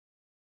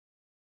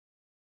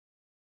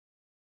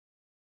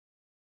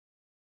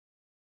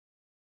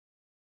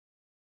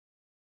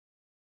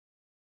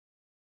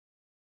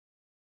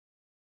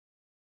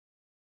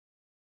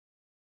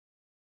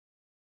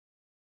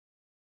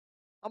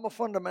I'm a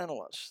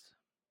fundamentalist.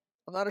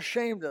 I'm not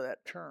ashamed of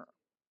that term.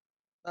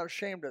 Not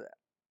ashamed of that.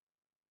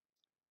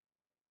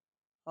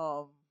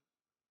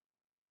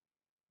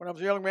 When I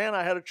was a young man,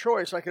 I had a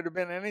choice. I could have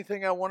been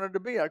anything I wanted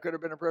to be. I could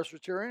have been a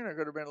Presbyterian. I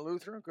could have been a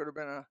Lutheran. Could have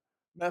been a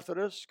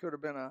Methodist. Could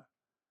have been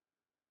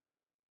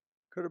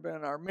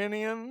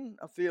Arminian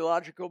of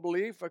theological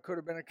belief. I could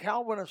have been a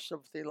Calvinist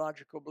of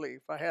theological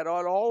belief. I had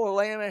all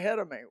laying ahead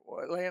of me,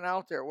 laying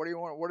out there. What do you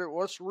want?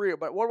 What's real?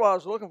 But what I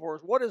was looking for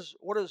is what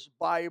is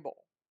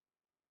Bible?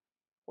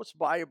 What's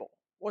Bible?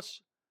 What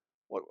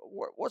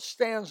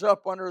stands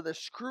up under the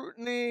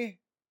scrutiny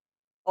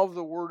of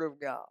the Word of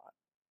God?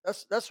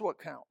 That's what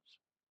counts.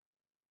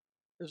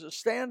 Does it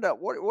stand up?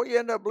 What you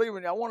end up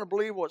believing? I want to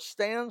believe what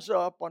stands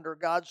up under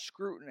God's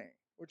scrutiny,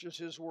 which is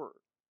His Word.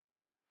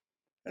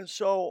 And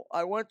so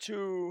I went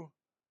to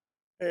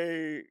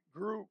a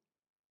group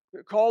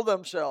that called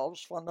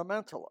themselves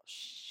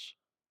fundamentalists.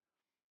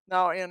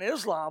 Now in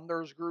Islam,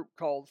 there's a group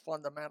called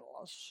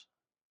fundamentalists,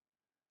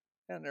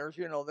 and there's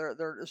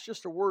it's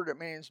just a word that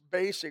means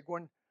basic.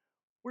 When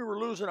we were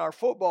losing our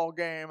football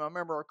game, I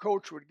remember our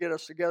coach would get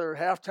us together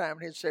at halftime,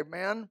 and he'd say,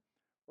 "Men,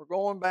 we're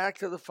going back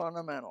to the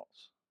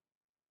fundamentals.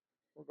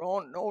 We're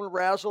going no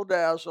razzle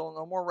dazzle,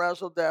 no more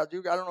razzle dazzle.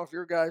 I don't know if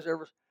your guys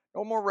ever,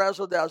 no more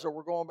razzle dazzle.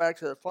 We're going back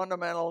to the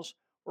fundamentals.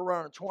 We're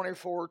running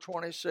 24,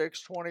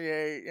 26,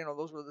 28.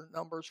 Those were the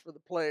numbers for the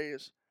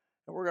plays,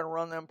 and we're going to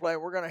run them play.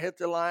 We're going to hit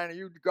the line. And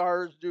you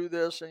guards do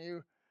this, and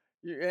you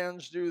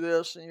ends do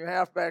this, and you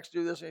halfbacks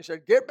do this." And he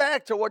said, "Get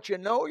back to what you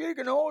know you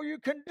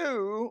can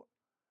do,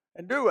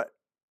 and do it.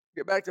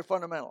 Get back to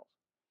fundamentals."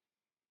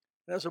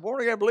 And as a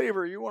born again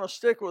believer, you want to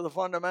stick with the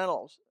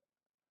fundamentals.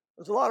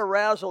 There's a lot of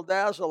razzle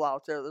dazzle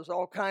out there. There's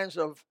all kinds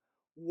of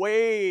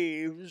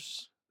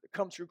waves that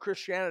come through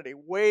Christianity,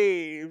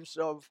 waves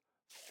of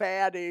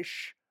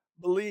faddish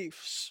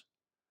beliefs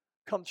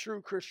come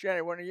through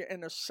Christianity. When in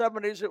the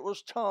 70s, it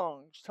was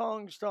tongues.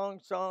 Now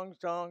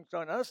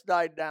that's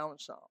died down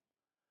some.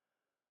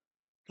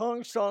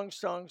 Tongues.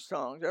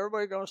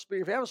 Everybody going to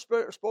speak. If you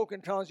haven't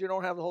spoken tongues, you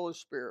don't have the Holy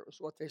Spirit, was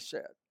what they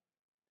said.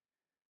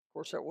 Of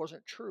course, that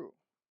wasn't true.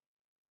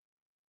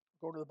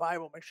 Go to the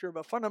Bible, make sure.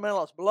 But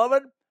fundamentalists,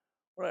 beloved,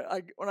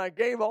 when I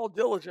gave all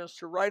diligence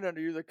to write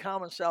unto you the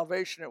common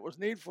salvation, it was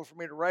needful for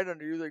me to write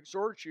unto you to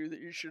exhort you that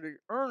you should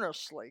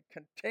earnestly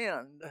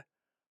contend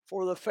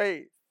for the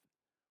faith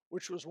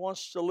which was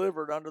once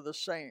delivered unto the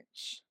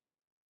saints.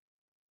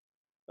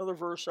 Another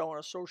verse I want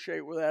to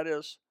associate with that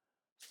is,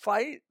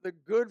 fight the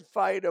good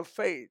fight of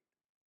faith.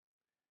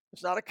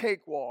 It's not a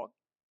cakewalk.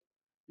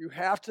 You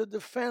have to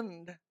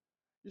defend.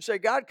 You say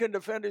God can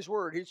defend His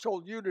word. He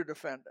told you to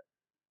defend it.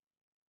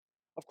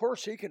 Of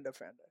course He can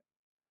defend it.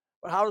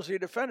 But how does He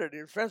defend it? He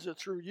defends it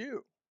through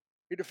you.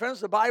 He defends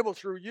the Bible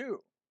through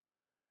you.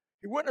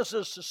 He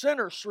witnesses to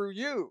sinners through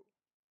you,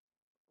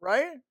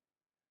 right?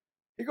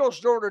 He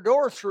goes door to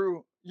door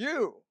through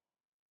you.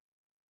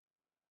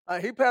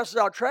 He passes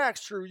out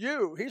tracts through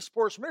you. He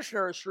supports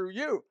missionaries through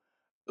you.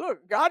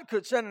 Look, God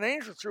could send an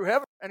angel through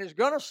heaven, and He's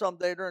going to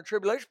someday during the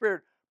tribulation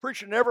period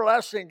preach an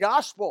everlasting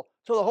gospel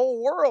to the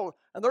whole world,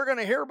 and they're going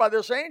to hear by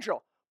this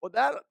angel. But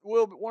that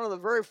will be one of the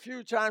very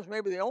few times,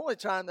 maybe the only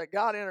time, that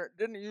God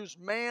didn't use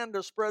man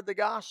to spread the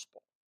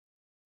gospel.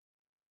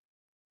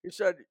 He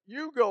said,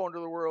 "You go into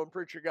the world and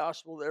preach the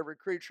gospel to every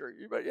creature."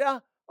 But yeah,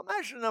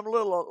 imagine them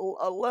little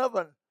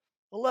 11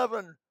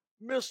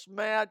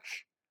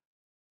 mismatched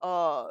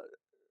apostles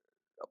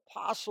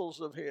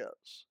of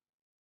His.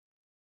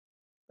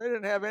 They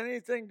didn't have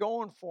anything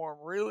going for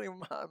them, really,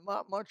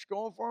 not much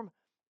going for them.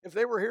 If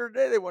they were here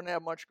today, they wouldn't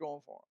have much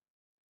going for them.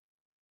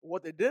 But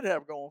what they did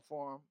have going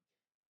for them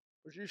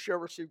was, you shall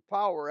receive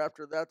power.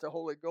 After that, the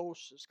Holy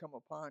Ghost has come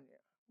upon you.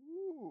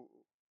 Ooh.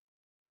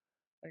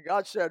 And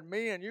God said,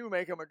 "Me and you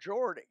make a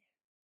majority."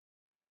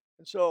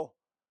 And so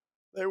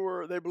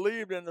they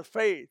believed in the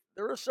faith.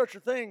 There is such a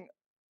thing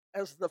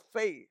as the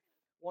faith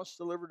once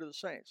delivered to the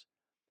saints.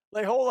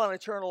 Lay hold on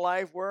eternal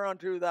life,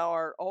 whereunto thou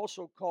art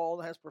also called,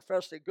 and hast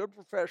professed a good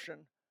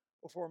profession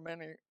before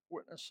many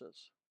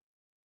witnesses.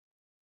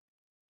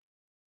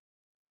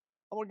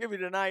 I'm going to give you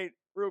tonight,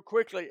 real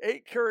quickly,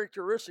 8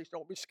 characteristics.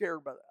 Don't be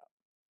scared by that.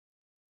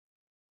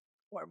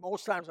 Well,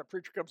 most times a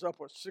preacher comes up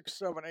with 6,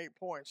 7, 8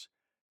 points.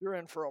 You're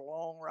in for a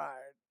long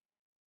ride.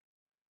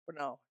 But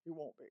no, you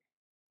won't be.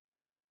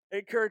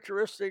 8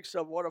 characteristics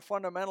of what a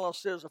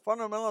fundamentalist is. A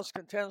fundamentalist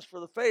contends for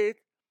the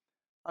faith.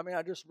 I mean,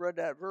 I just read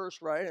that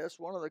verse, right? That's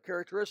one of the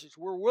characteristics.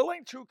 We're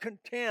willing to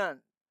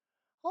contend.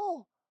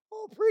 Oh,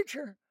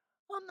 preacher,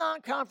 I'm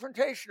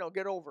non-confrontational.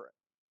 Get over it.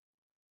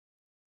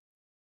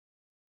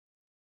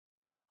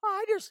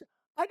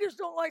 I just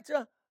don't like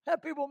to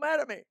have people mad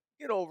at me.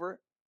 Get over it.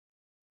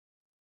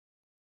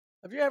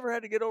 Have you ever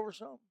had to get over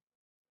something?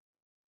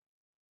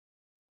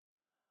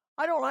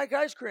 I don't like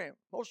ice cream.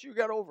 Most of you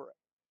got over it.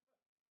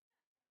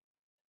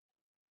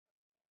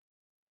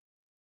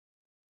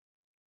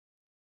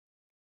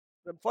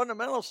 The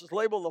fundamentalist is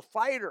labeled a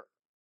fighter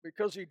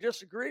because he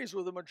disagrees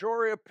with the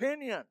majority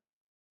opinion.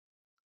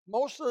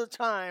 Most of the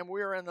time,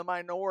 we are in the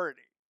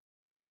minority.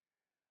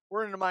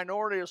 We're in the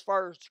minority as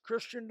far as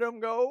Christendom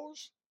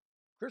goes.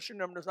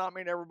 Christendom does not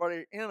mean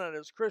everybody in it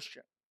is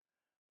Christian.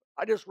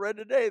 I just read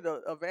today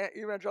the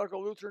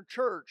Evangelical Lutheran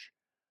Church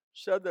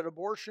said that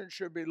abortion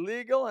should be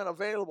legal and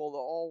available to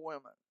all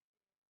women.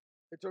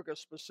 They took a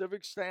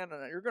specific stand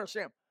on it. You're going to see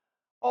them.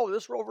 Oh,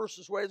 this Roe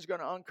versus Wade is going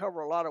to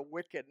uncover a lot of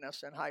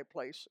wickedness in high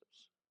places.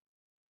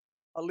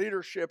 A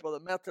leadership of the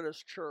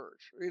Methodist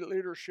Church,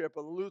 leadership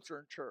of the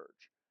Lutheran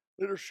Church,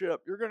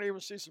 leadership. You're going to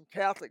even see some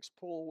Catholics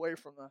pull away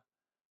from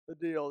the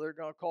deal. They're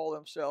going to call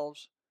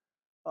themselves,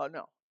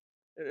 no,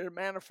 it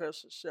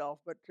manifests itself.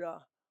 But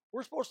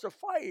we're supposed to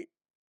fight.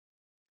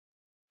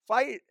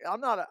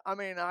 I'm not,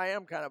 I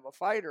am kind of a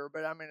fighter,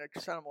 but I mean,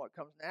 it's kind of what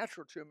comes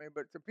natural to me.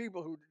 But the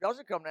people who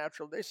doesn't come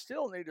natural, they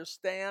still need to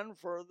stand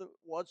for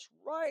what's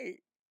right.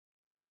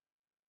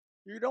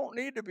 You don't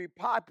need to be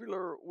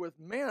popular with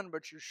men,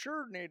 but you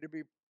sure need to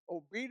be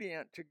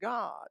obedient to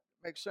God.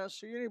 Makes sense?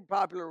 So you need to be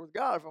popular with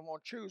God if I'm going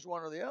to choose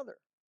one or the other.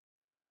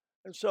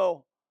 And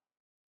so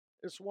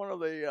it's one of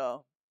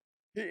the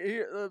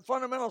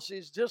fundamentalists.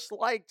 He's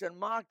disliked and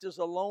mocked as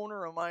a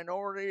loner, a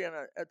minority, and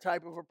a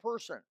type of a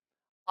person.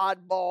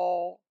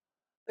 Oddball.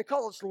 They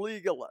call us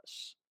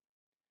legalists.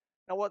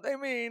 Now, what they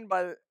mean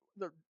by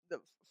the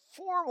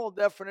formal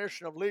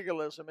definition of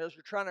legalism is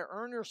you're trying to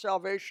earn your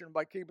salvation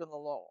by keeping the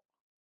law.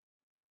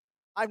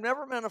 I've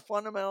never met a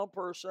fundamental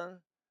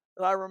person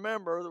that I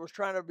remember that was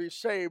trying to be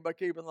saved by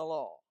keeping the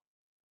law.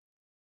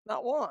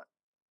 Not one.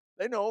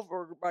 They know,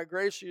 for by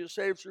grace you are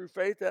saved through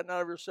faith, that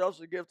not of yourselves,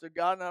 the gift of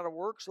God, not of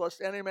works,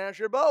 lest any man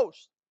should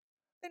boast.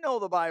 They know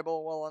the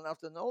Bible well enough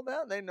to know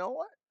that. They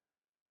know it.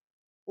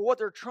 But what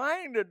they're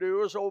trying to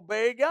do is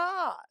obey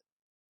God.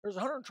 There's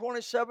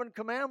 127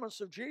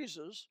 commandments of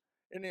Jesus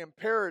in the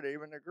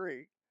imperative in the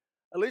Greek.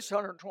 At least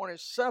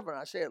 127.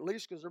 I say at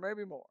least because there may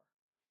be more.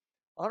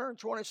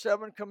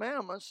 127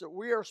 commandments that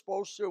we are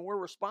supposed to, and we're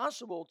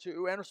responsible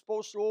to, and are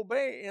supposed to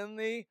obey in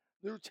the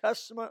New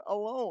Testament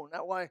alone.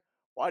 That's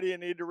why do you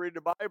need to read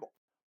the Bible?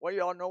 Well,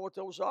 y'all know what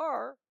those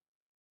are.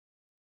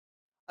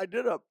 I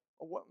did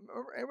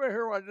anybody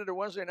hear when I did a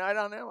Wednesday night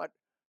on them? I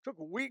took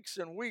weeks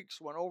and weeks,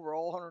 went over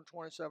all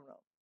 127 of them.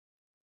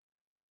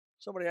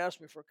 Somebody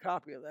asked me for a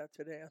copy of that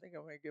today. I think I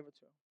may give it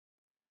to him.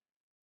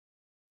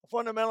 A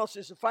fundamentalist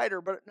is a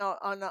fighter, but now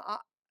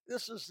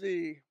this is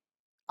the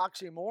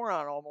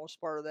oxymoron almost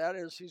part of that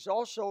is he's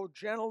also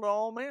gentle to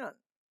all men.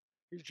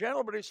 He's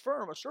gentle, but he's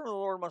firm. A servant of the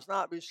Lord must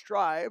not be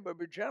strive, but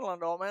be gentle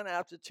unto all men,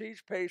 apt to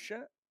teach,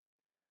 patient,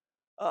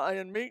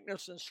 in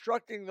meekness,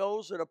 instructing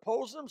those that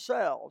oppose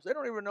themselves. They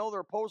don't even know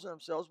they're opposing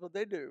themselves, but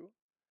they do.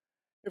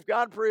 If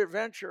God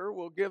peradventure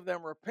will give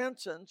them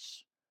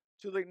repentance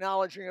to the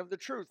acknowledging of the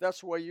truth. That's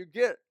the way you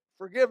get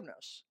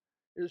forgiveness,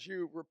 is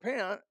you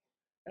repent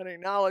and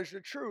acknowledge the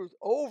truth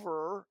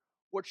over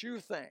what you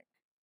think.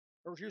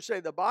 Or if you say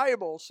the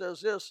Bible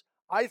says this,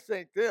 I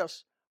think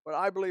this, but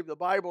I believe the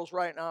Bible's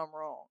right and I'm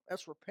wrong.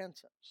 That's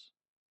repentance.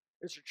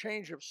 It's a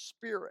change of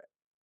spirit.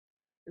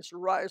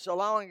 It's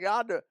allowing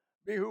God to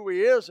be who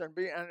He is and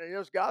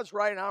God's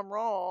right and I'm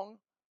wrong.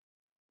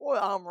 Boy,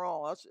 I'm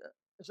wrong.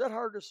 Is that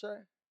hard to say?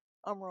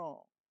 I'm wrong.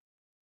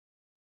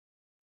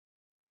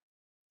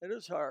 It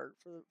is hard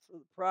for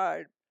the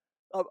pride.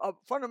 A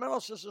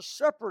fundamentalist is a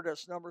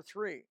separatist, number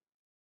 3.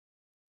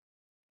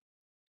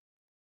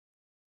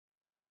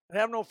 And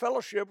have no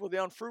fellowship with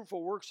the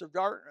unfruitful works of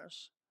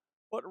darkness,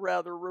 but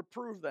rather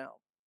reprove them.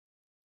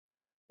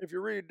 If you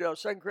read 2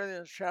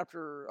 Corinthians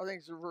chapter, I think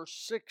it's verse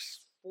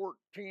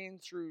 6:14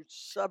 through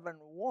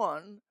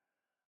 7:1,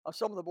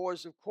 some of the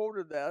boys have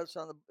quoted that.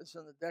 It's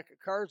in the deck of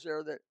cards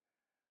there that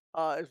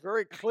it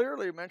very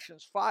clearly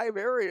mentions 5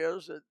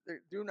 areas that they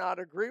do not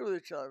agree with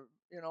each other.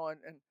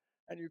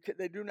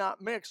 They do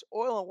not mix.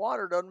 Oil and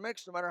water doesn't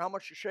mix no matter how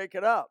much you shake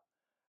it up.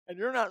 And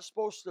you're not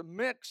supposed to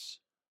mix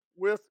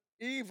with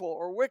evil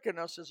or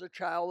wickedness as a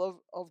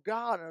child of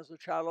God and as a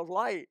child of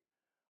light.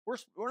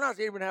 We're not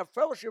to even have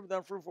fellowship with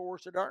them fruitful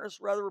works of darkness,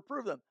 rather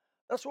reprove them.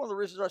 That's one of the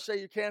reasons I say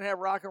you can't have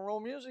rock and roll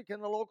music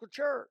in the local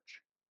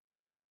church.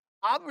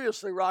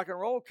 Obviously, rock and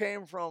roll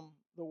came from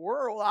the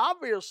world.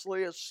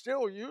 Obviously, it's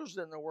still used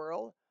in the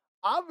world.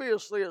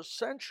 Obviously, it's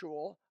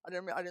sensual. I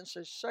didn't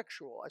say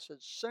sexual. I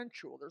said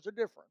sensual. There's a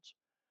difference.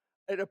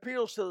 It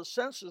appeals to the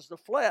senses, the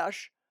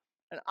flesh,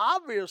 and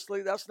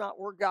obviously that's not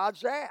where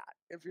God's at,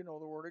 if you know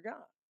the Word of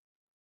God.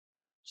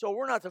 So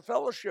we're not to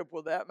fellowship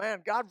with that.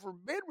 Man, God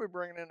forbid we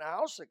bring it in the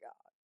house of God.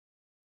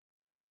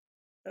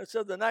 And it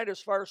said, the night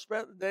is far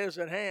spent, the day is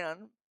at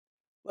hand.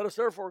 Let us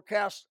therefore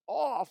cast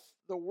off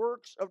the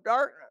works of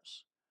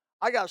darkness.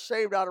 I got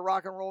saved out of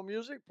rock and roll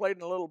music, played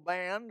in a little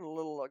band, a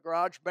little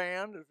garage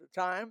band at the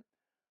time.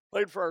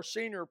 Played for our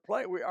senior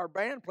play. Our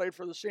band played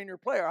for the senior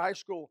play. Our high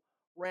school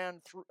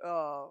ran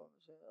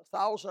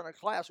 1,000 a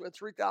class. We had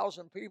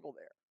 3,000 people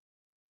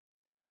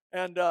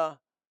there. And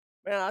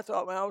I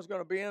thought, I was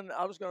going to be in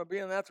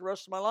that the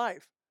rest of my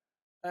life.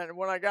 And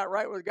when I got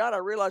right with God, I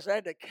realized I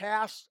had to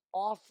cast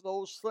off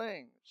those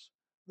things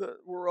that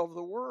were of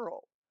the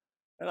world.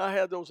 And I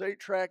had those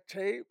 8-track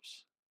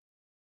tapes.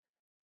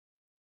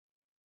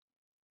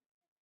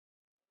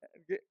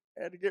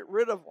 Had to get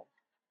rid of them.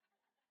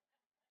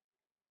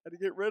 Had to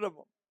get rid of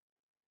them.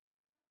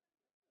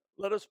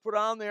 Let us put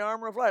on the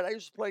armor of light. I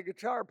used to play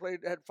guitar,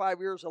 had 5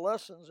 years of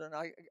lessons, and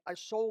I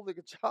sold the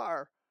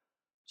guitar.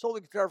 Sold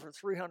the guitar for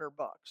 $300.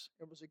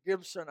 It was a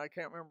Gibson, I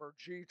can't remember,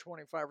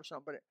 G25 or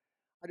something, but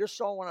I just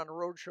saw one on the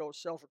road show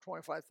sell for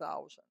 $25,000.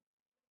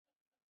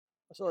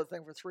 I sold the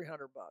thing for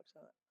 $300.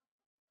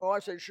 Oh, I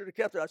said, you should have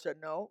kept it. I said,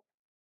 no,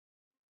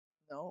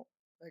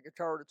 that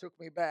guitar would have took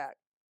me back.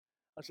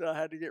 I said I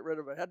had to get rid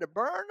of it. I had to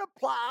burn the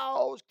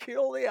plows,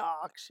 kill the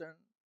oxen,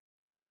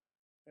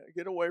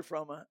 get away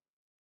from it.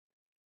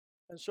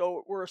 And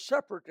so we're a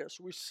separatist.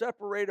 We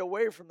separate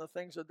away from the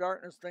things of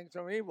darkness, things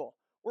of evil.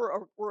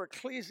 We're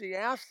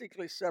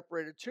ecclesiastically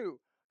separated too.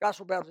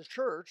 Gospel Baptist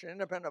Church and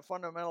Independent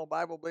Fundamental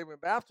Bible Believing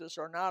Baptists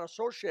are not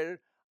associated.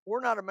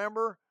 We're not a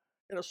member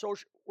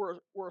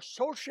we're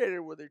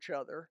associated with each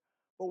other,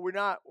 but we're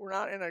not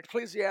in an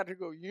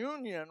ecclesiastical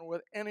union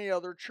with any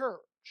other church.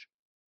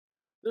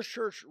 This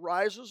church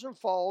rises and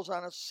falls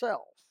on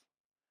itself.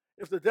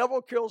 If the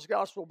devil kills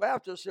Gospel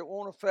Baptist, it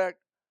won't affect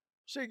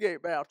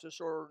Seagate Baptist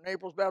or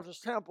Naples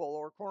Baptist Temple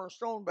or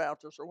Cornerstone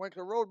Baptist or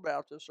Winkler Road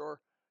Baptist or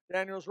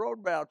Daniels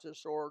Road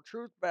Baptist or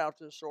Truth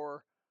Baptist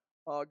or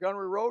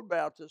Gunnery Road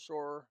Baptist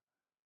or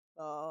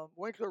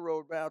Winkler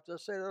Road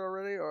Baptist, say that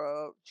already,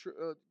 or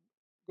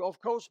Gulf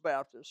Coast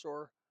Baptist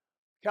or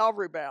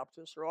Calvary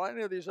Baptist or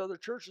any of these other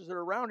churches that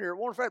are around here. It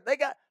won't affect.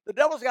 The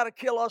devil's got to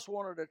kill us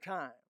one at a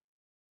time.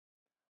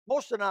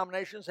 Most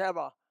denominations have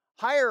a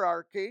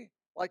hierarchy,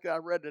 like I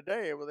read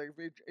today with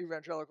the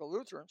evangelical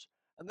Lutherans,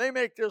 and they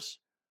make this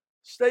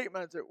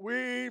statement that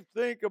we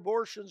think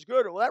abortion's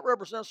good. Well, that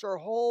represents our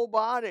whole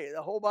body.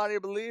 The whole body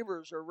of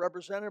believers are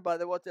represented by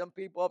what them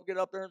people get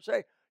up there and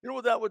say. You know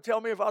what that would tell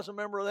me if I was a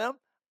member of them?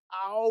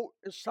 Out,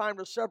 it's time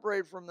to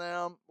separate from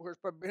them. It's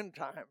been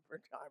time.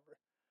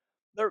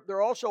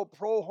 They're also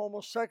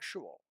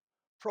pro-homosexual,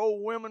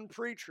 pro-women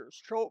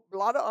preachers, a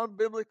lot of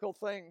unbiblical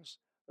things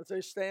that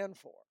they stand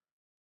for.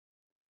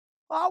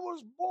 I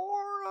was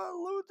born a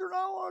Lutheran,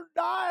 I want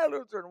to die a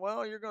Lutheran.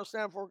 Well, you're going to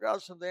stand for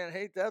God someday and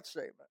hate that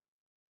statement.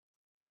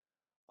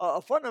 A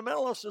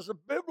fundamentalist is a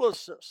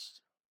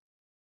biblicist.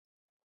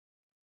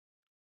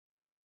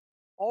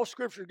 All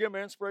scripture given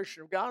by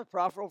inspiration of God,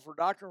 profitable for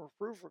doctrine, for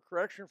proof, for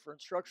correction, for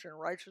instruction in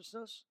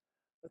righteousness,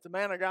 that the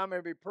man of God may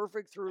be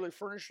perfect, thoroughly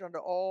furnished unto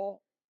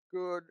all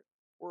good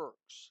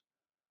works.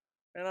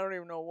 And I don't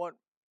even know what.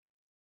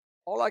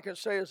 All I can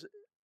say is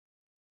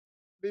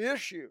the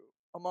issue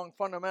among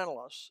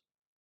fundamentalists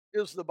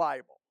is the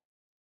Bible.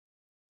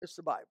 It's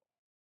the Bible.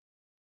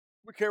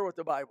 We care what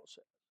the Bible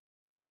says.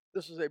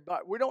 This is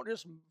we don't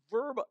just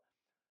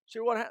see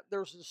what happens.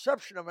 There's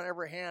deception of in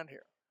every hand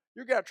here.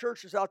 You got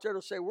churches out there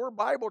that say we're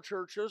Bible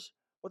churches,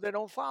 but they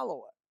don't follow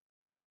it.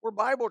 We're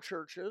Bible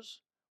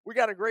churches. We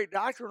got a great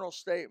doctrinal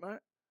statement,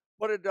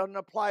 but it doesn't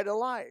apply to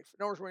life.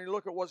 In other words, when you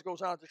look at what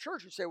goes on at the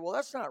church, you say, well,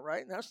 that's not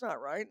right, and that's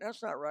not right, and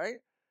that's not right.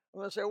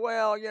 And they say,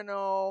 well,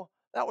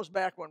 that was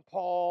back when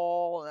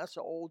Paul, and that's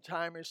the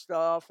old-timey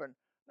stuff, and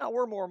now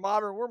we're more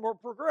modern, we're more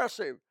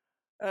progressive.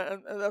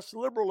 And that's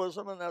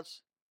liberalism, and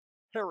that's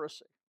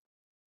heresy.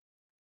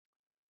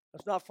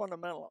 That's not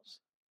fundamentalist.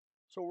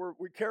 So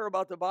we care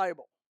about the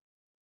Bible.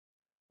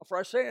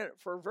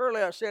 For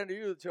verily I say unto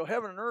you, that till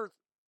heaven and earth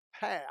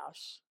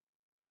pass,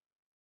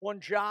 one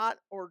jot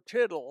or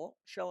tittle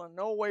shall in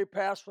no way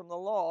pass from the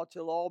law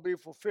till all be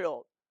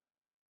fulfilled.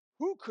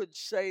 Who could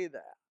say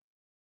that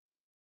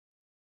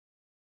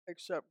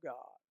except God?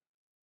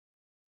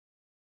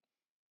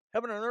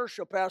 Heaven and earth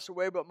shall pass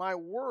away, but my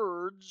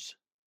words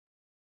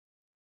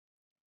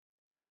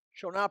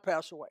shall not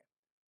pass away.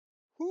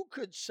 Who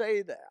could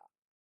say that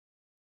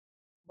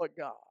but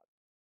God?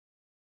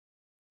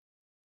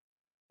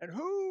 And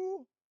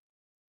who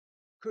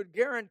could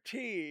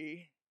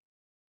guarantee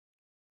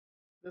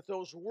that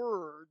those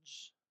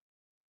words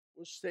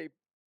would stay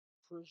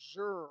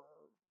preserved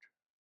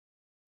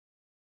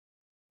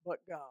but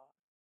God?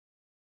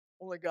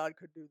 Only God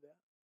could do that.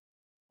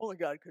 Only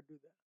God could do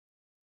that.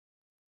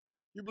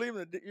 You believe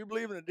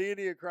in the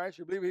deity of Christ?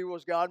 You believe he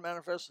was God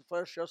manifest in the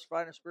flesh,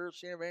 justified in the spirit,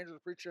 seen of angels,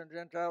 preached unto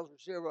Gentiles,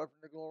 received up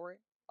into glory?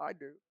 I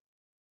do.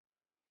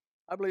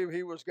 I believe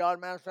he was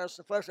God manifest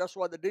in the flesh. That's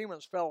why the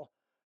demons fell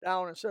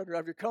down and said,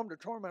 have you come to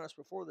torment us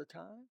before the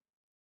time?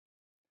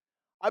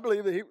 I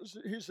believe that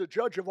he's the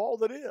judge of all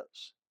that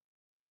is.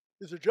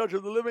 He's the judge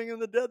of the living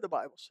and the dead, the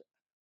Bible said.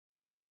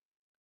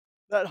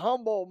 That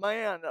humble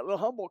man, that little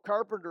humble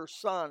carpenter's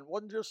son,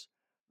 wasn't just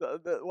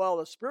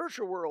the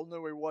spiritual world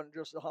knew he wasn't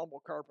just a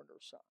humble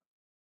carpenter's son.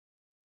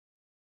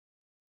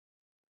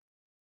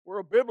 We're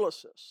a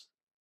biblicist.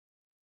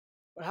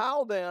 But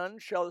how then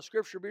shall the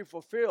scripture be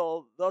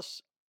fulfilled?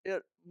 Thus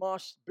it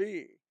must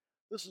be.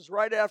 This is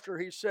right after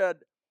he said,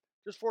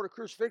 just before the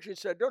crucifixion, he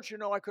said, don't you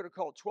know I could have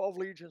called 12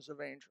 legions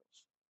of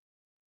angels?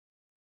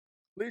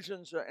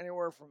 Legions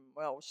anywhere from,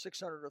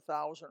 600 to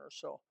 1,000 or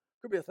so.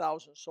 Could be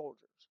 1,000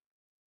 soldiers.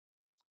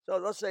 So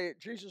let's say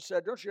Jesus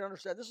said, don't you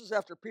understand? This is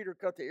after Peter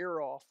cut the ear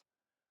off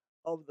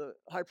of the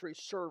high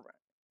priest's servant.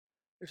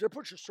 He said,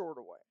 put your sword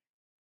away.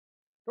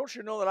 Don't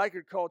you know that I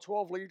could call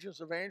 12 legions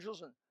of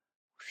angels and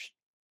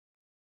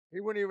He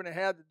wouldn't even have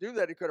had to do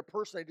that. He could have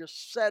personally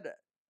just said it,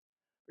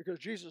 because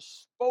Jesus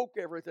spoke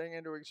everything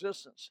into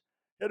existence.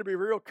 He had to be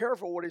real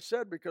careful what he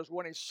said, because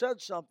when he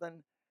said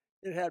something,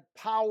 it had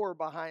power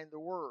behind the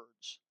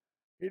words.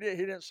 He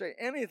didn't say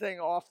anything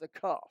off the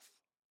cuff.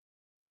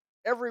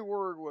 Every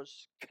word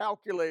was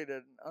calculated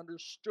and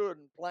understood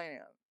and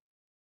planned.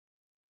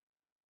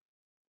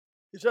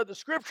 He said the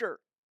scripture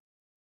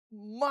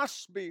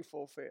must be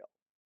fulfilled.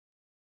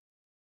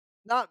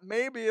 Not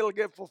maybe it'll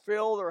get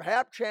fulfilled or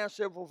have chance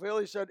to fulfill.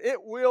 He said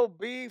it will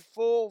be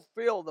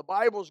fulfilled. The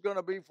Bible's going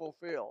to be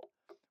fulfilled.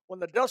 When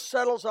the dust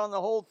settles on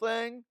the whole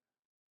thing,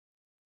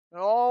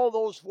 and all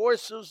those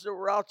voices that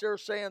were out there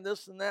saying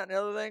this and that and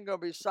the other thing going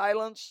to be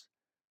silenced,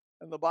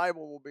 and the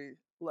Bible will be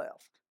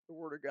left, the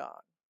Word of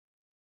God.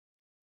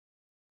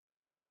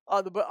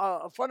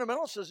 The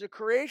fundamentalist is a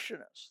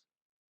creationist.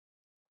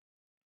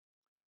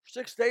 For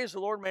 6 days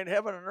the Lord made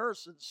heaven and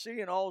earth and the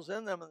sea and all is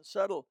in them, and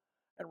settled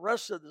and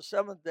rested the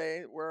seventh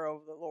day,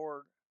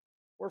 wherefore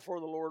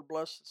the Lord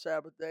blessed the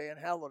Sabbath day and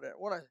hallowed it.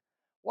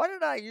 Why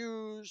did I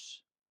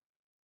use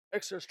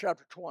Exodus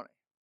chapter 20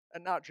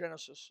 and not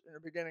Genesis? In the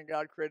beginning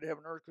God created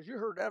heaven and earth, because you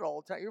heard that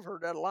all the time. You've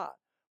heard that a lot.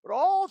 But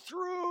all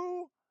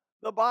through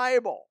the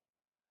Bible,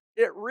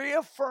 it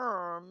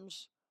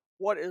reaffirms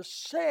what is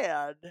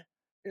said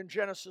in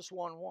Genesis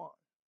 1:1.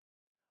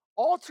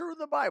 All through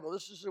the Bible.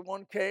 This is the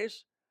one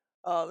case.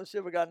 Let's see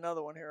if we got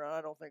another one here. I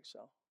don't think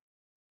so.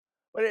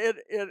 But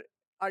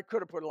I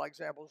could have put like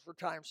examples for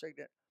time's sake.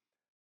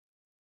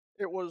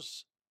 It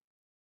was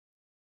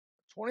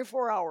a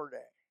 24-hour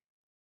day.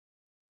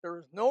 There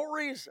is no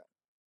reason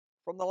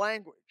from the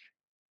language,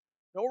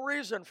 no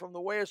reason from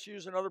the way it's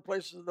used in other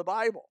places of the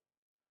Bible,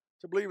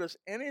 to believe it's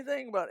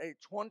anything but a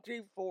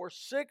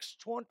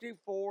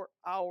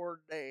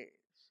 24-hour days.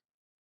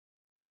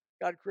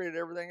 God created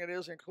everything it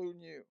is,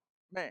 including you,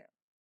 man.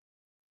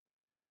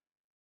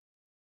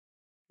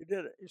 He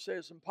did it. You say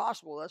it's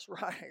impossible. That's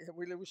right.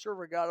 We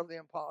serve a God of the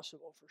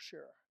impossible for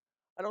sure.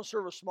 I don't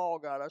serve a small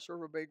God. I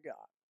serve a big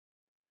God.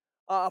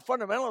 A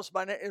fundamentalist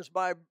is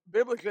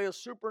biblically a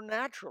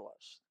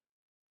supernaturalist.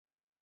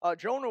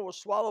 Jonah was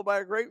swallowed by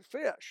a great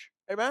fish.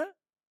 Amen?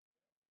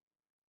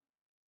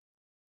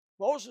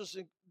 Moses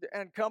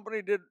and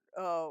company did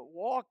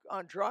walk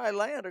on dry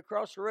land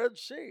across the Red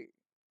Sea.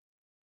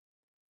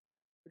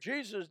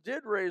 Jesus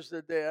did raise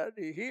the dead.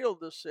 He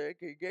healed the sick.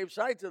 He gave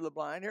sight to the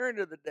blind, hearing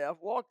to the deaf,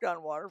 walked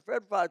on water,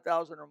 fed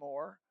 5,000 or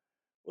more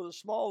with a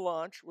small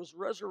lunch, was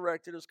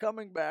resurrected, is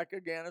coming back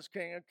again as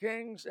King of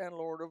Kings and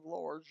Lord of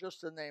Lords, just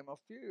to name a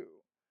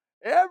few.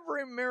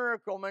 Every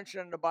miracle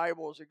mentioned in the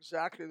Bible is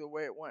exactly the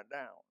way it went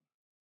down.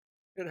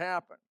 It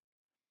happened.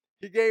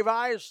 He gave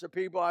eyes to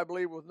people, I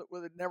believe, with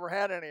never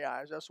had any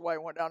eyes. That's why he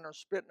went down there and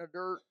spit in the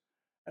dirt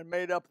and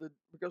made up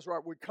because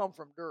we come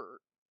from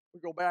dirt.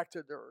 We go back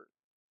to dirt.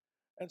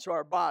 And so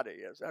our body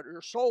is,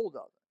 your soul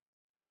doesn't.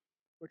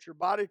 But your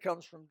body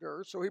comes from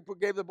dirt. So he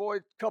gave the boy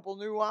a couple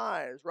new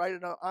eyes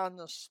right on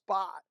the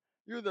spot.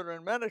 You that are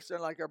in medicine,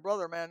 like our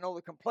brother, man, know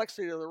the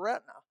complexity of the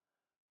retina.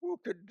 Who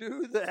could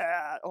do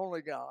that?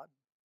 Only God.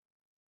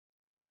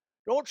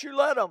 Don't you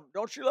let them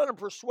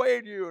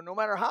persuade you, no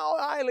matter how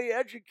highly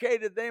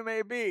educated they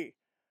may be.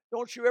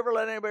 Don't you ever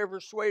let anybody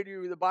persuade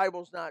you the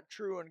Bible's not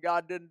true and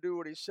God didn't do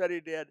what he said he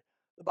did.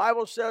 The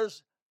Bible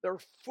says they're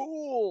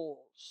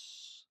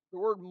fools. The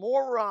word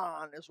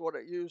moron is what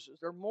it uses.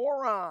 They're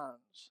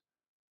morons.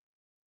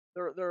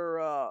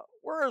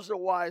 Where is the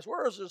wise?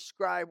 Where is the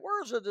scribe?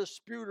 Where is the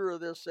disputer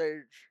of this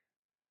age?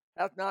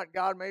 Hath not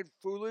God made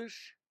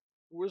foolish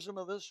the wisdom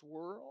of this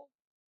world?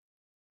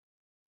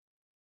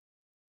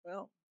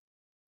 Well,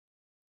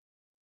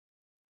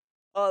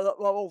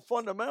 the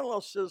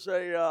fundamentalist is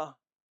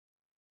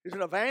he's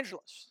an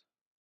evangelist.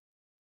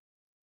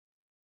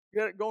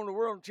 Go in the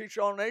world and teach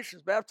all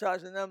nations,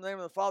 baptizing them in the name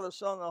of the Father,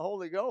 Son, and the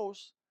Holy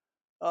Ghost.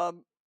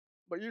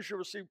 But you shall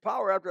receive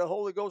power after the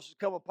Holy Ghost has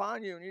come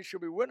upon you, and you shall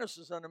be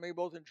witnesses unto me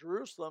both in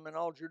Jerusalem and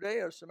all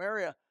Judea,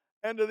 Samaria,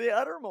 and to the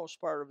uttermost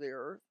part of the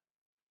earth.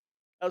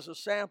 As a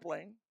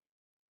sampling,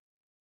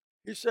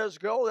 he says,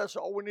 go, that's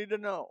all we need to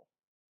know.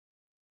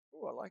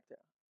 Oh, I like that.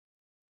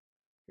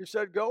 He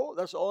said, go,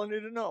 that's all I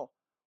need to know.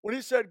 When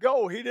he said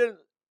go, he didn't,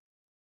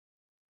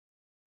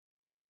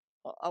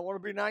 I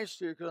want to be nice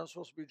to you because I'm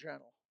supposed to be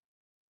gentle.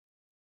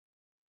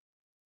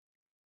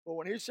 But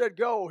when he said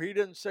go, he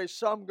didn't say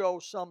some go,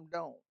 some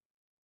don't.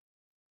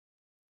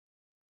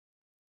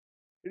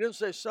 He didn't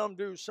say some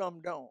do,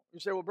 some don't. You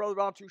say, well,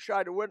 brother, I'm too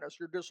shy to witness.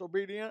 You're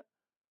disobedient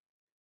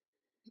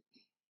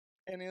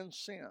and in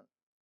sin.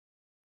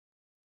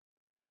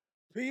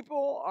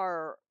 People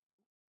are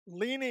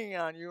leaning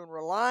on you and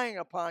relying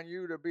upon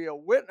you to be a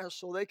witness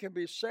so they can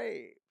be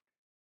saved.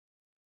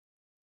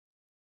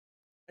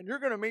 And you're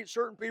going to meet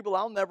certain people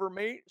I'll never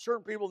meet.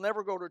 Certain people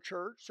never go to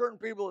church. Certain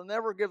people that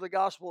never give the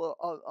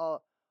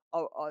gospel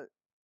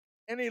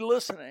any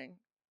listening.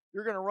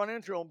 You're going to run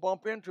into them,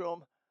 bump into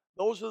them.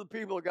 Those are the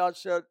people that God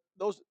said,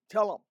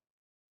 tell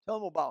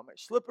them about me.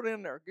 Slip it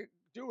in there.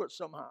 Do it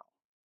somehow.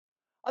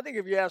 I think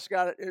if you ask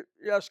God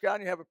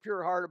and you have a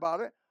pure heart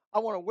about it, I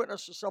want to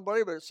witness to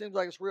somebody, but it seems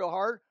like it's real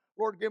hard.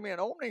 Lord, give me an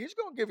opening. He's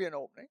going to give you an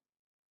opening.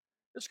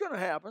 It's going to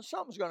happen.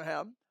 Something's going to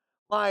happen.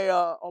 My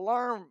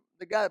alarm,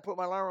 the guy that put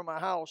my alarm in my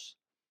house,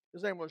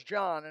 his name was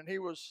John, and he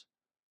was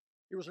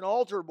an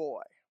altar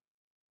boy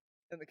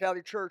in the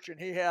Catholic Church, and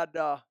he had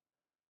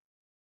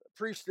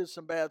priest did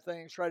some bad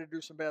things, tried to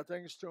do some bad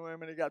things to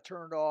him, and he got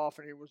turned off,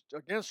 and he was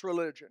against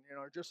religion,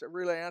 just a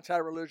really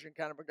anti-religion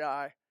kind of a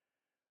guy.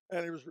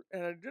 And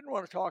I didn't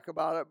want to talk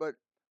about it, but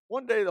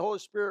one day the Holy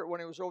Spirit,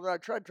 when he was over there, I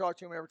tried to talk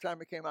to him every time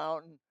he came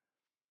out, and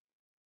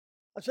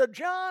I said,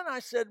 John, I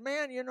said,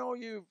 man,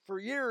 you for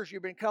years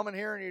you've been coming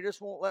here and you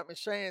just won't let me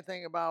say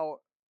anything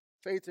about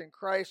faith in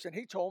Christ. And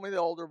he told me the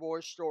older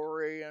boy's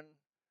story and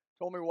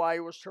told me why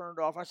he was turned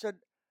off. I said,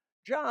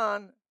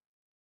 John,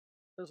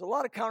 there's a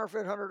lot of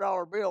counterfeit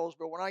 $100 bills,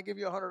 but when I give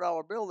you a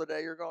 $100 bill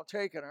today, you're going to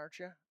take it, aren't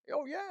you?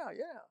 Oh, yeah.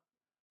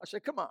 I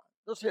said, come on,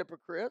 there's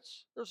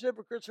hypocrites. There's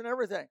hypocrites in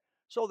everything.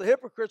 So the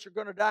hypocrites are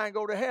going to die and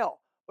go to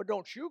hell, but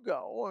don't you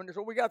go. And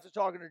so we got to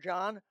talking to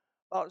John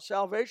about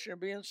salvation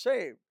and being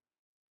saved.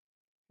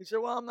 He said,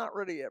 well, I'm not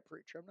ready yet,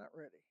 preacher. I'm not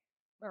ready.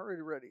 I'm not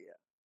ready yet.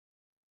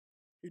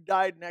 He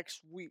died the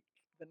next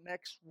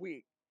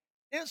week,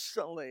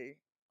 instantly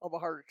of a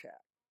heart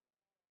attack.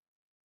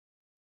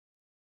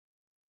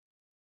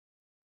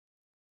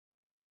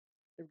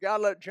 If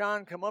God let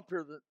John come up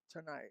here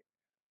tonight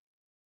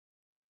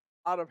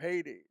out of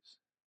Hades,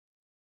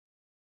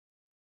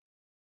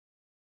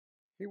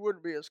 he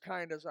wouldn't be as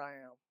kind as I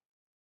am.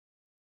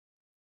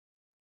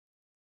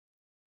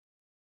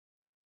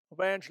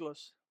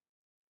 Evangelist.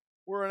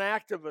 We're an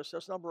activist.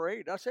 That's number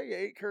 8. Did I say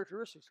 8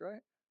 characteristics,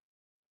 right?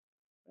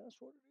 That's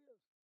what it is.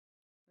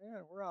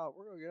 Man, we're out.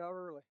 We're going to get out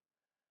early.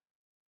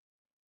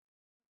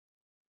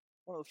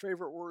 One of the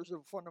favorite words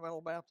of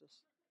fundamental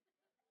Baptists.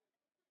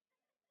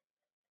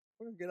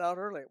 We're going to get out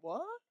early.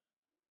 What?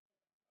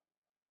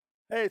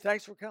 Hey,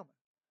 thanks for coming.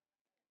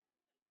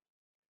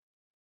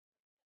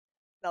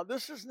 Now,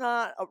 this is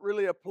not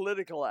really a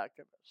political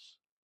activist.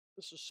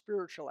 This is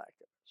spiritual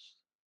activist.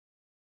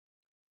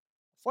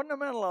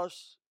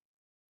 Fundamentalist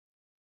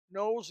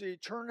knows the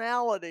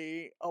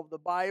eternality of the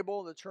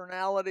Bible, the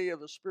eternality of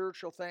the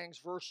spiritual things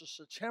versus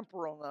the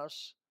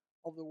temporalness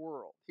of the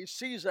world. He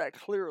sees that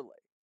clearly.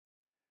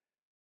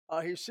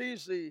 He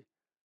sees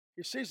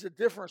the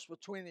difference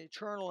between the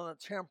eternal and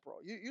the temporal.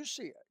 You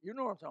see it. You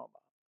know what I'm talking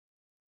about.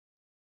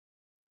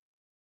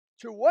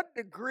 To what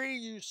degree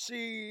you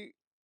see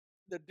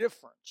the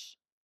difference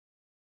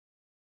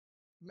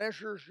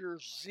measures your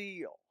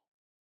zeal.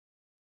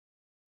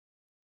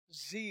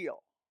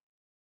 Zeal.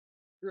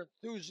 Your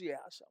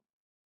enthusiasm.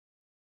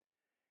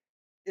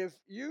 If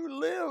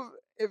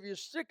you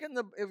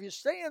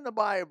stay in the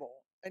Bible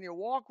and you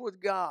walk with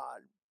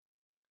God,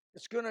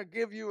 it's going to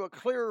give you a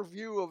clear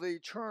view of the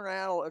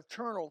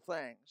eternal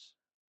things.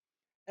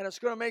 And it's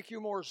going to make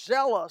you more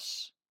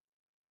zealous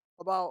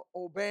about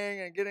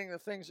obeying and getting the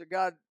things that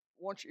God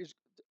wants you.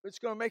 It's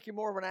going to make you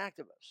more of an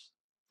activist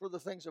for the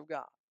things of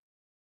God.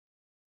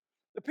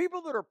 The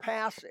people that are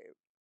passive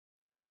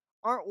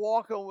aren't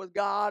walking with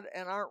God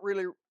and aren't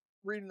really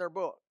reading their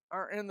book,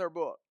 aren't in their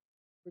book.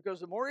 Because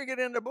the more you get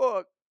in the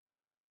book,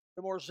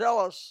 the more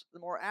zealous, the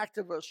more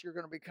activist you're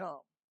going to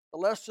become. The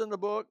less in the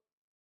book,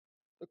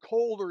 the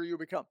colder you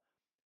become.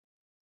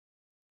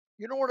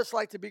 You know what it's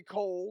like to be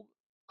cold?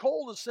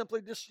 Cold is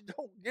simply just you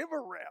don't give a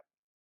rip.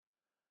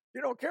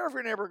 You don't care if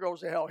your neighbor goes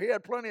to hell. He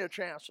had plenty of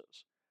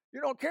chances.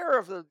 You don't care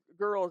if the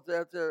girl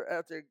at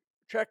the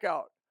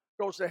checkout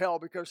goes to hell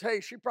because, hey,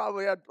 she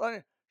probably had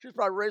plenty. She's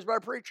probably raised by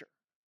a preacher.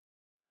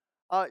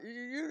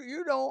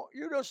 You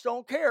just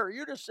don't care.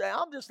 You just say,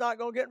 I'm just not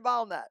going to get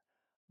involved in that.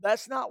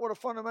 That's not what a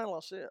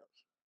fundamentalist is.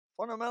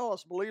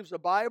 Fundamentalist believes the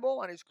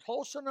Bible and he's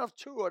close enough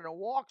to it and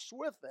walks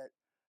with it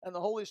and the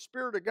Holy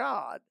Spirit of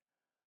God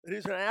that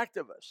he's an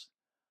activist.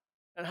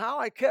 And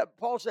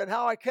Paul said,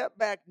 how I kept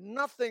back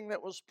nothing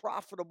that was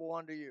profitable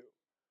unto you,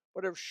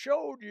 but have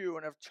showed you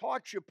and have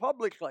taught you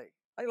publicly.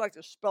 I like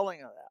the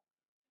spelling of that.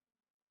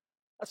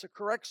 That's a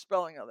correct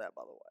spelling of that,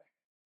 by the way.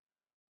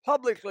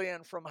 Publicly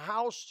and from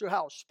house to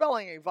house.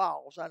 Spelling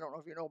evolves. I don't know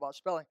if you know about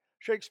spelling.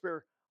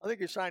 Shakespeare, I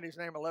think he signed his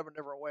name 11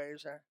 different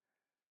ways.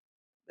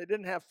 They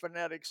didn't have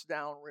phonetics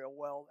down real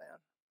well then.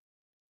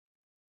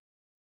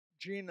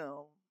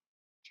 Genome,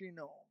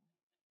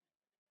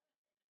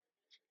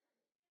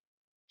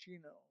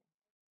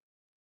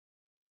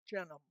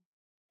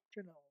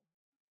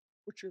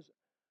 which is it?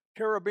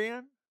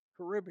 Caribbean.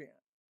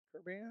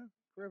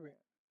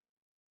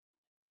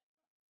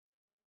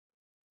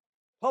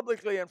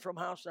 Publicly and from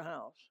house to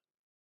house.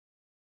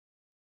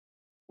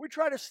 We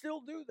try to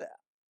still do that.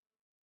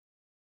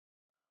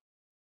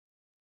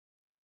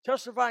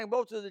 Testifying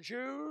both to the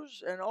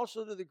Jews and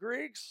also to the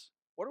Greeks.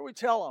 What do we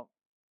tell them?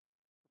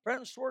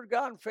 Repentance toward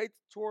God and faith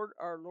toward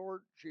our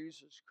Lord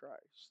Jesus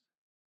Christ.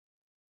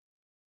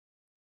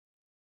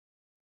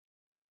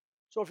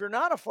 So if you're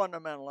not a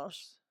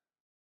fundamentalist,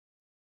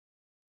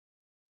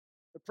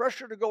 the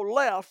pressure to go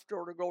left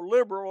or to go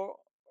liberal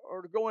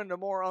or to go into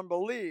more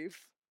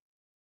unbelief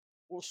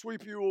will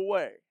sweep you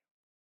away.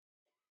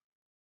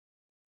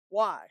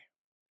 Why?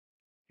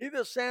 He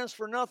that stands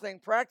for nothing,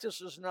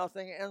 practices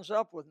nothing, ends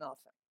up with nothing.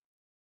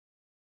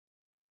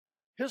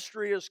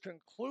 History is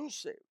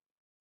conclusive.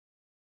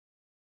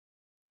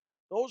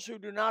 Those who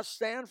do not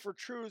stand for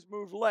truth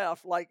move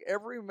left, like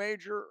every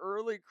major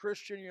early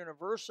Christian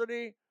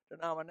university,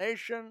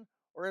 denomination,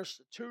 or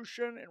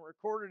institution in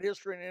recorded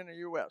history in the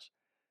U.S.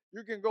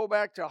 You can go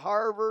back to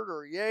Harvard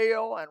or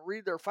Yale and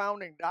read their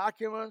founding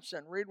documents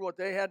and read what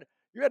they had.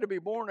 You had to be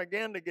born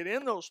again to get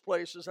in those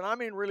places, and I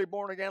mean really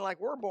born again like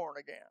we're born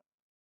again.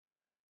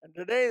 And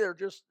today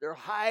they're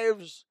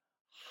hives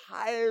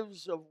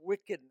of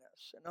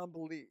wickedness and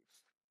unbelief.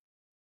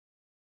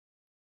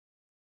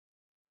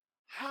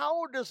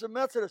 How does the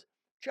Methodist...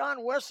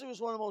 John Wesley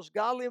was one of the most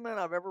godly men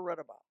I've ever read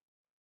about.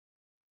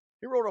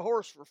 He rode a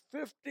horse for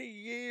 50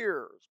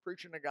 years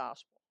preaching the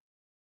gospel.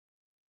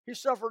 He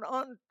suffered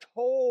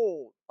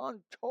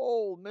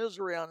untold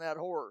misery on that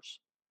horse,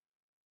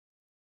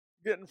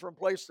 getting from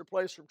place to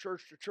place, from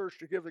church to church,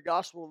 to give the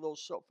gospel to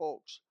those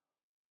folks.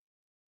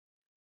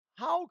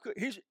 How could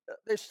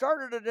they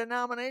started a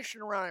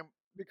denomination around him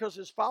because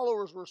his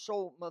followers were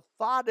so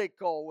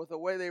methodical with the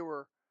way they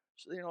were.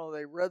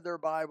 They read their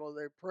Bible,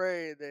 they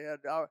prayed, they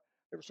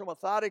were so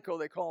methodical.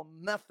 They call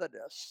them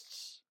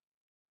Methodists.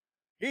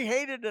 He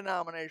hated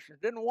denominations,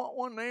 didn't want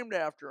one named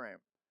after him.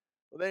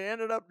 But they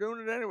ended up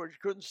doing it anyway. You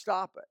couldn't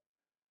stop it.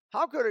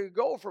 How could it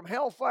go from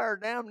hellfire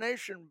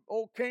damnation,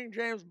 old King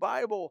James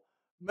Bible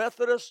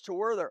Methodists, to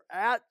where they're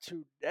at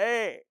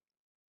today?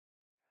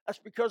 That's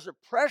because the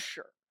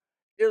pressure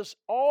is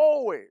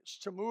always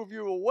to move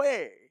you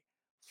away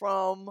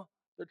from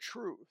the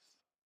truth.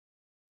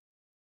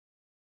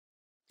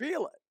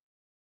 Feel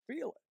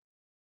it.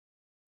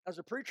 As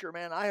a preacher,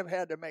 man, I have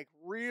had to make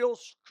real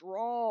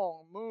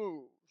strong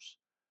moves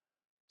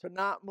to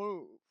not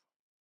move.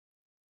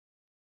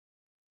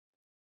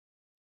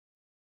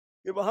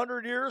 Give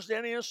 100 years to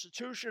any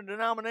institution,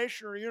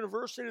 denomination, or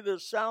university that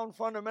is sound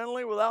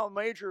fundamentally without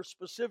major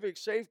specific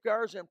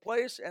safeguards in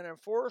place and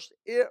enforced,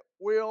 it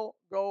will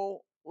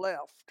go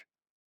left.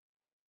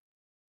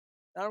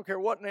 I don't care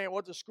what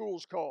the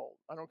school's called.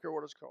 I don't care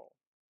what it's called.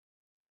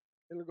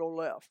 It'll go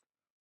left.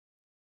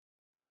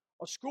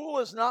 A school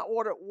is not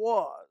what it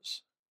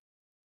was.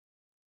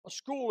 A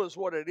school is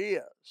what it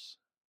is.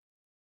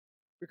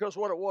 Because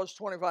what it was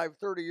 25,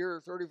 30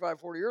 years, 35,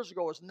 40 years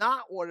ago is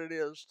not what it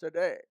is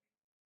today.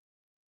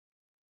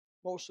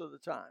 Most of the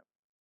time.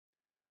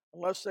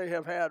 Unless they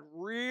have had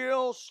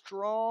real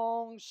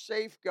strong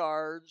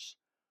safeguards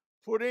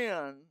put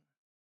in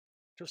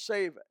to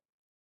save it.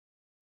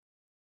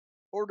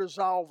 Or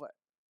dissolve it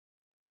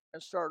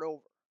and start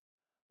over.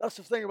 That's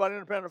the thing about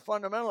independent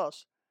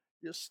fundamentalists.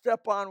 You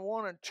step on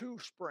one and two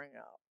spring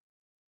out.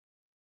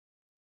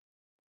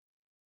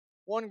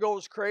 One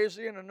goes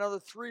crazy and another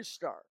three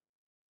start.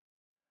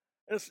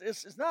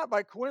 It's not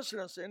by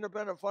coincidence that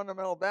independent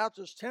fundamental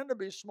Baptists tend to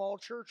be small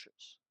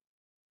churches.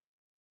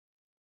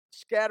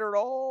 Scattered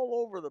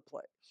all over the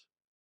place.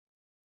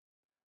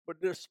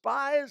 But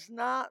despise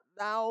not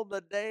thou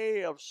the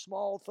day of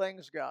small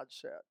things, God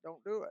said.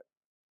 Don't do it.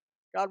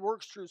 God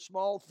works through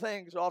small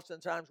things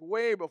oftentimes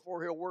way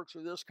before he'll work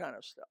through this kind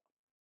of stuff.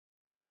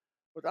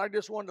 But I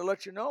just wanted to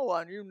let you know,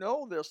 and you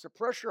know this, the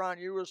pressure on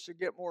you is to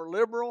get more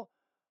liberal,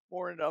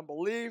 more into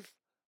unbelief,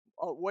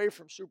 away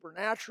from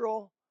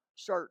supernatural,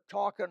 start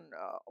talking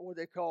what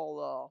they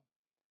call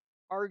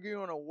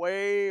arguing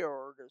away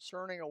or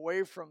discerning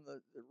away from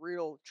the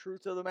real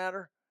truth of the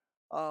matter,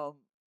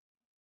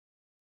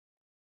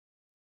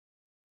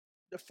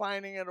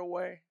 defining it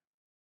away.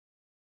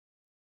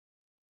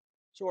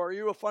 So are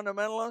you a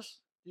fundamentalist?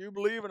 Do you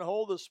believe and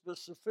hold the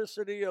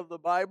specificity of the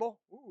Bible?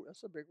 Ooh,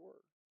 that's a big word.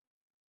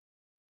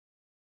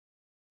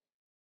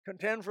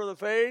 Contend for the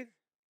faith?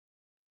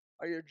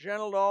 Are you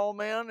gentle to all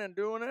men in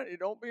doing it? You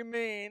don't be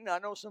mean. I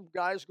know some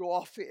guys go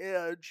off the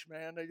edge,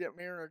 man. They get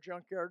meaner than a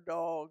junkyard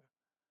dog.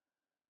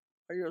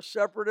 Are you a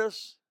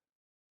separatist?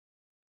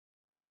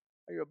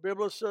 Are you a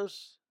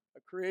biblicist,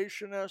 a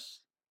creationist,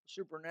 a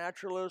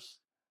supernaturalist,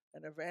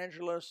 an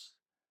evangelist,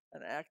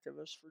 an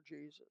activist for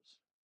Jesus?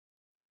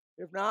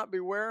 If not,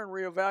 beware and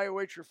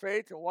reevaluate your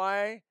faith and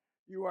why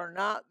you are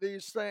not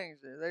these things.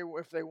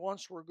 If they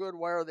once were good,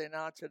 why are they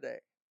not today?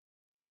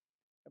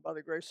 And by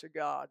the grace of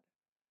God,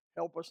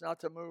 help us not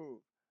to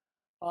move.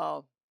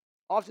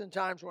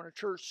 Oftentimes when a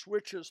church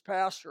switches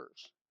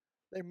pastors,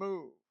 they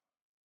move.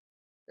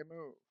 They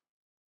move.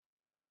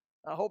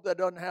 I hope that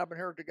doesn't happen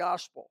here at the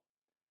Gospel.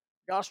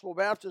 Gospel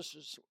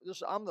Baptist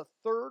I'm the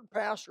third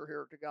pastor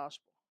here at the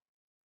Gospel.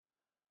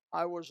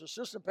 I was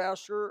assistant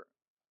pastor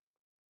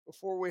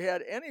before we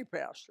had any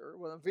pastor.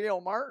 When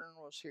V.L. Martin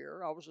was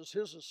here, I was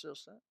his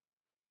assistant.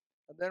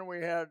 And then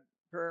we had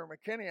Perry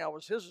McKinney. I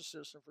was his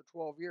assistant for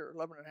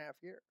 11 and a half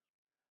years.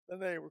 Then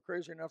they were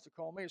crazy enough to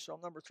call me, so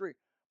I'm number 3.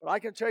 But I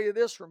can tell you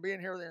this from being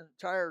here the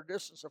entire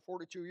distance of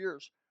 42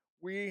 years,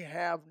 we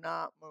have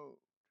not moved.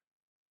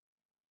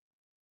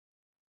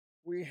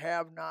 We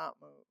have not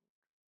moved.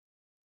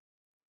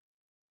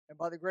 And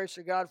by the grace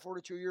of God,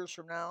 42 years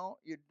from now,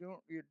 you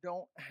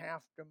don't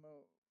have to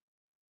move.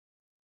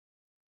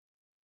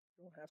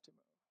 You don't have to move.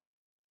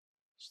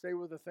 Stay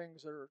with the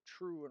things that are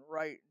true and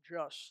right and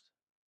just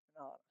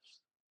and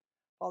honest.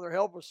 Father,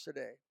 help us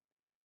today.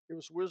 Give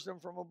us wisdom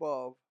from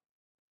above.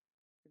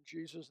 In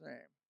Jesus'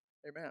 name,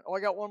 amen. Oh,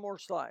 I got one more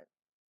slide.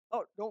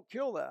 Oh, don't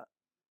kill that.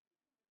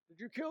 Did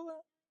you kill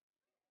that?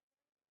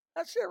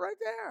 That's it right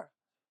there.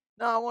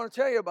 Now, I want to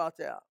tell you about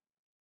that.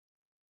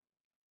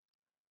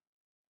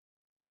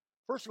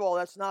 First of all,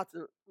 that's not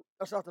the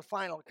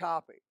final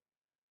copy.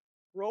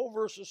 Roe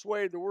versus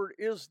Wade, the word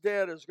 "is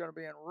dead" is going to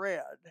be in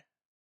red,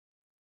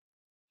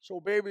 so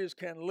babies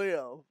can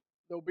live.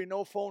 There'll be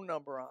no phone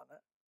number on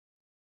it.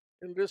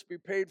 It'll just be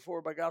paid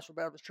for by Gospel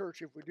Baptist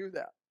Church if we do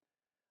that.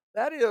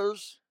 That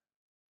is,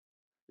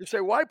 you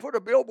say, why put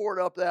a billboard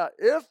up that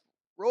if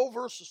Roe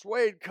versus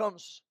Wade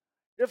comes,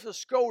 if the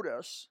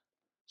SCOTUS,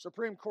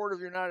 Supreme Court of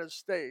the United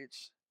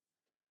States,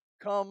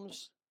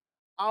 comes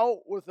out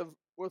with a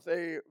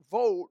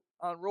vote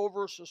on Roe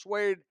versus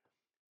Wade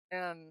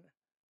and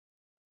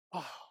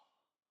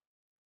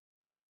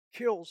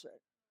kills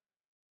it,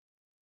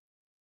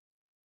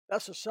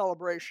 that's a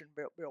celebration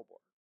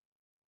billboard.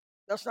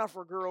 That's not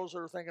for girls that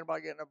are thinking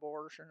about getting an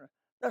abortion.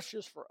 That's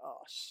just for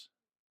us.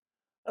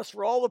 That's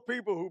for all the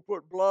people who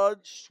put blood,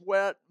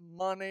 sweat,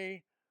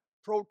 money,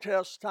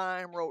 protest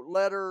time, wrote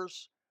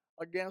letters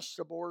against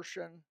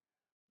abortion.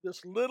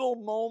 This little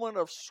moment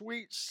of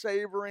sweet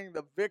savoring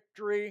the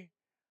victory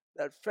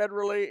that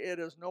federally it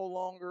is no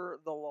longer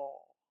the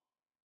law.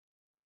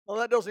 Well,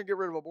 that doesn't get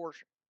rid of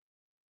abortion.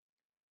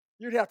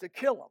 You'd have to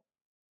kill them.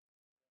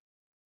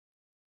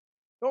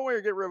 The only way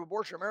to get rid of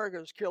abortion in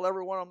America is kill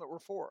every one of them that were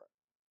for it.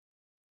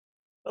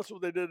 That's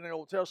what they did in the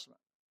Old Testament.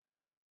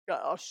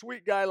 Got a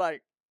sweet guy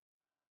like,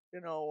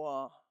 let me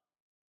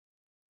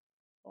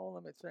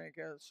think.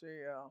 Let's see.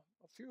 A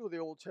few of the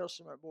Old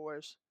Testament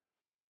boys,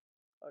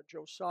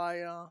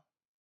 Josiah,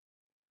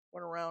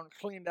 went around and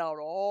cleaned out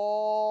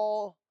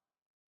all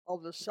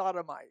of the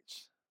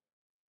sodomites.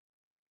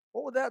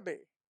 What would that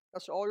be?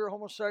 That's all your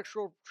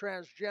homosexual,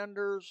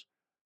 transgenders,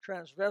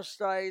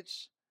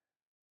 transvestites.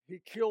 He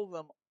killed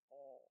them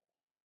all.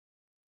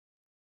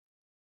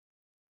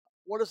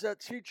 What does that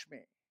teach me?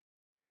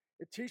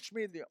 It teaches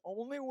me the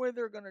only way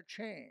they're going to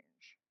change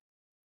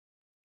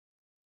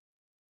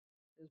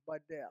is by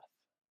death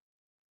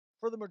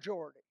for the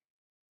majority.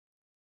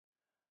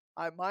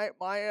 My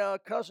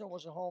cousin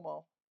was a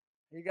homo.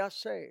 He got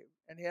saved,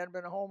 and he hadn't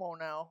been a homo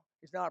now.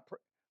 He's not.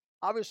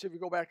 Obviously, if you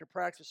go back to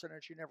practicing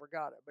it, you never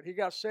got it. But he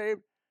got saved.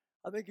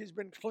 I think he's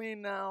been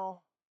clean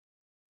now.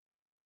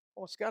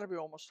 Oh, it's got to be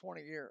almost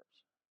 20 years.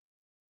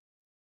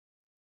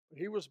 But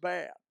he was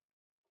bad.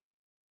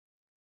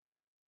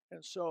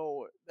 And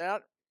so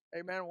that,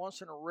 amen,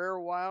 once in a rare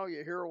while,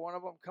 you hear one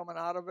of them coming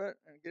out of it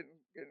and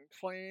getting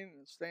clean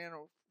and staying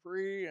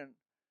free, and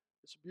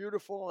it's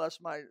beautiful. That's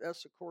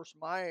of course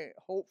my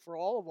hope for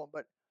all of them.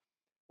 But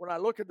when I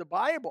look at the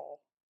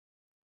Bible,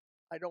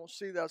 I don't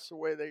see that's the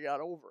way they got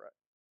over it.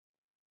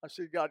 I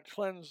see God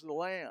cleansed the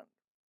land,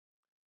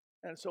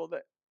 and so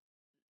that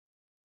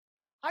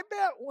I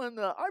bet when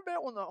the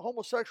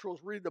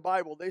homosexuals read the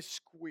Bible, they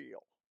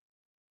squeal.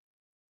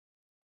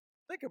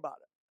 Think about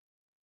it.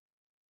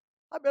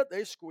 I bet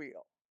they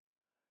squeal.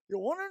 You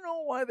want to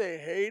know why they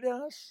hate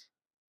us?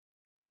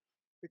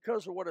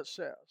 Because of what it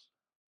says.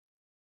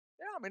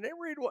 Yeah, I mean, they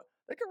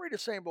can read the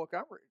same book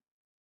I'm reading.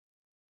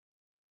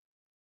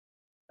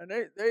 And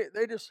they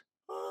just,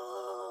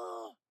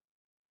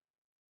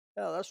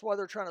 yeah, that's why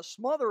they're trying to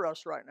smother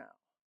us right now.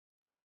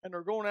 And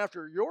they're going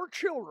after your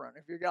children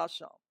if you got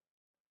some.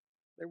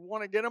 They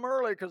want to get them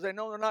early because they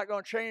know they're not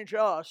going to change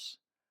us,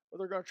 but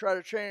they're going to try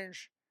to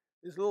change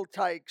these little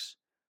tykes.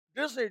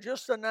 Disney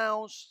just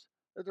announced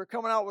that they're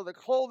coming out with a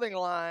clothing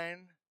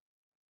line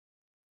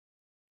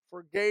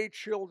for gay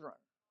children.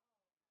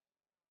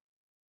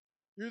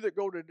 You that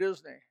go to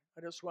Disney,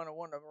 I just want to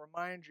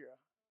remind you,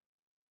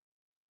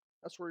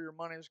 that's where your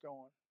money's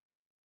going.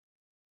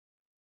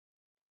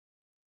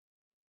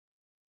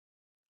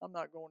 I'm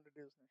not going to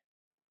Disney.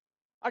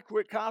 I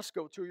quit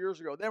Costco 2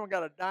 years ago. They haven't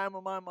got a dime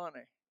of my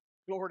money.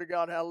 Glory to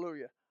God,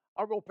 hallelujah.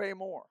 I'll go pay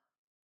more.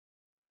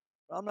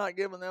 But I'm not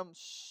giving them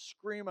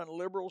screaming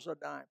liberals a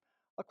dime.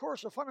 Of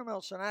course, a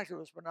fundamentalist and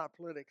activist, but not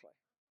politically.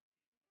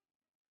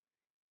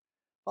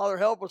 Father,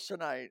 help us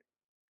tonight.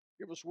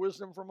 Give us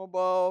wisdom from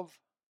above.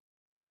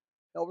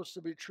 Help us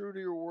to be true to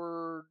your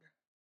word.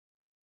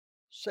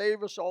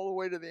 Save us all the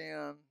way to the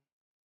end.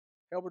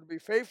 Help us to be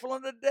faithful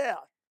unto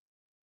death.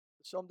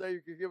 Someday you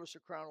could give us a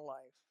crown of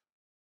life.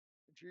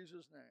 In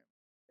Jesus' name,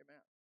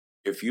 amen.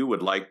 If you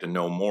would like to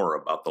know more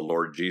about the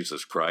Lord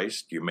Jesus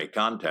Christ, you may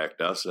contact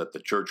us at the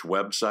church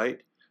website,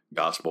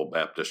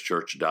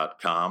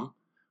 gospelbaptistchurch.com,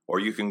 or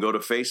you can go to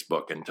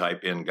Facebook and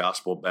type in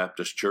Gospel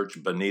Baptist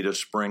Church, Bonita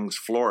Springs,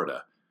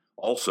 Florida.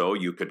 Also,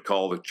 you could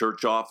call the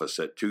church office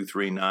at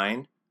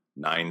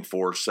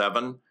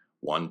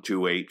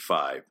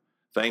 239-947-1285.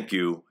 Thank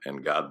you,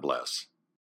 and God bless.